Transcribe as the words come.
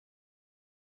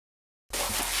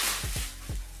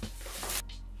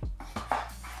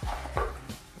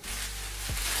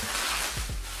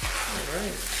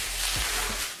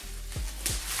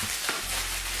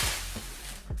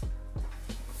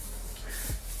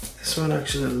This one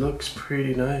actually looks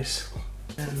pretty nice,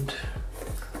 and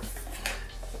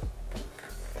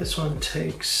this one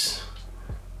takes,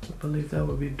 I believe that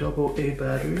would be AA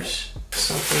batteries.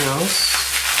 Something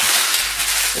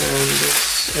else, and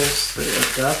this is the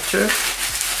adapter.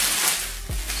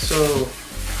 So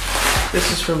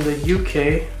this is from the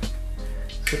UK,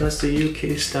 so that's the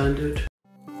UK standard.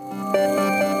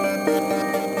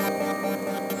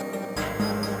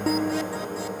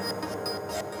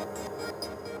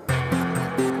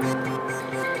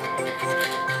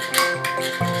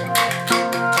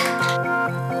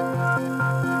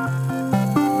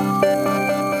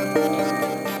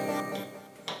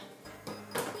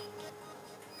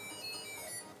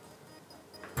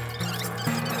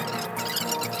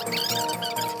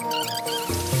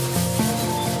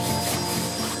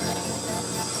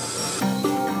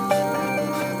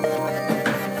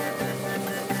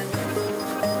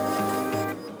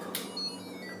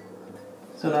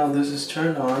 So now this is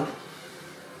turned on.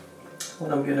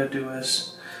 What I'm gonna do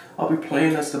is, I'll be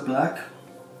playing as the black,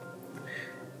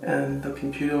 and the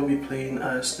computer will be playing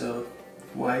as the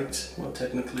white, well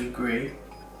technically gray.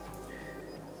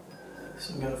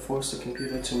 So I'm gonna force the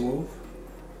computer to move.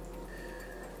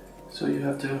 So you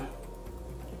have to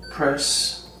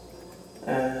press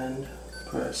and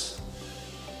press.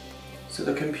 So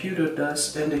the computer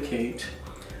does indicate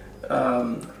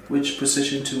which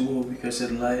position to move, because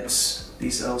it lights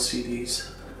these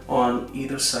LCDs on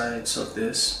either sides of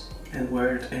this, and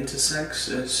where it intersects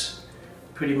is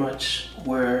pretty much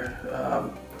where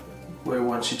it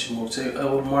wants you to move. So it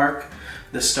will mark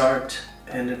the start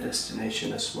and the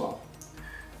destination as well.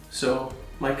 So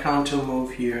my counter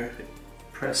move here,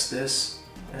 press this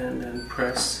and then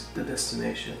press the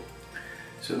destination.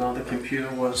 So now the computer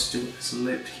wants to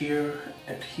select here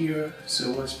and here,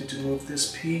 so it wants me to move this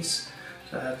piece.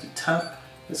 So I have to tap.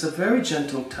 It's a very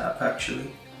gentle tap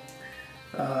actually,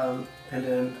 and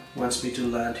then wants me to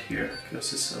land here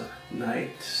because it's a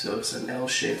knight, so it's an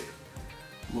L-shape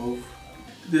move.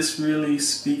 This really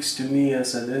speaks to me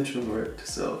as an introvert,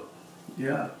 so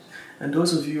yeah. And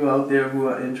those of you out there who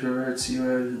are introverts, you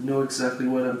know exactly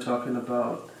what I'm talking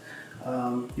about.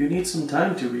 You need some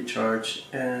time to recharge,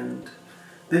 and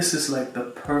this is like the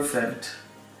perfect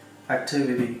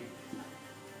activity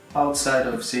outside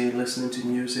of, say, listening to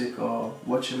music or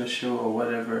watching a show or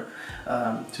whatever,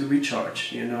 to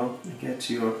recharge, you know, and get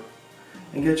your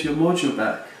mojo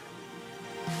back.